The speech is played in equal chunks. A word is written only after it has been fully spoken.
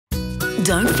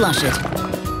Don't flush it.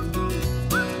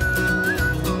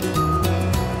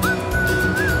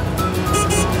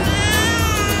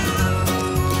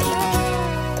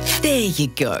 There you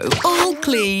go, all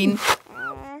clean.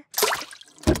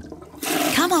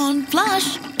 Come on,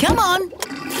 flush. Come on.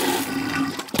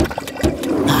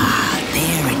 Ah,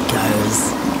 there it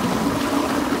goes.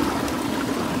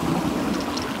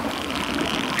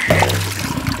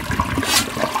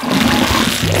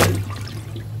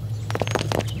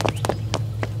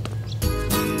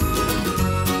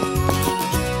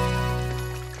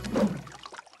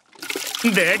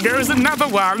 There goes another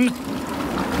one.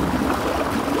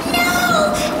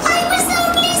 No! I was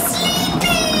only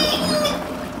sleeping!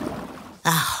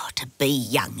 Oh, to be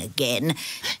young again.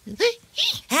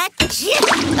 Achoo!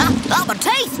 Oh, my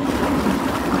teeth!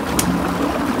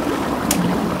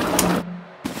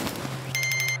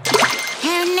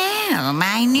 Hello,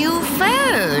 my new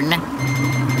phone.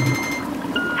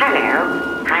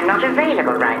 Hello, I'm not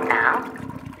available right now.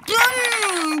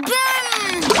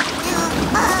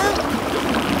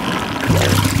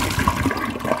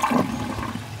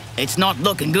 It's not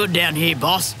looking good down here,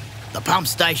 boss. The pump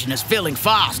station is filling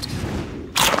fast.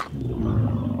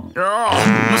 Oh,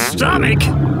 my stomach!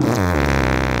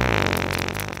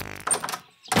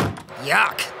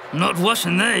 Yuck, not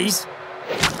washing these.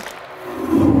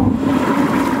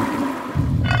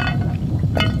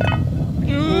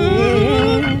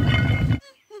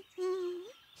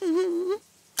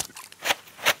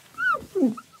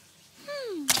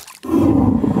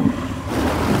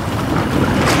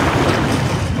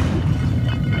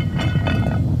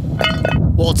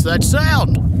 What's that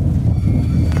sound?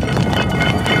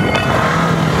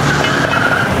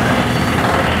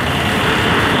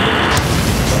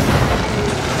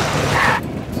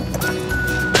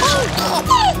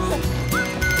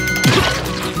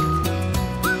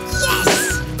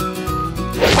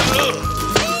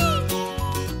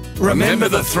 Remember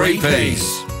the 3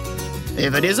 Ps.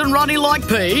 If it isn't runny like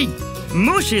pee,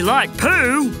 Mushy like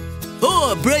poo.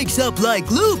 Or breaks up like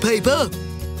glue paper,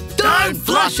 don't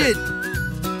flush it!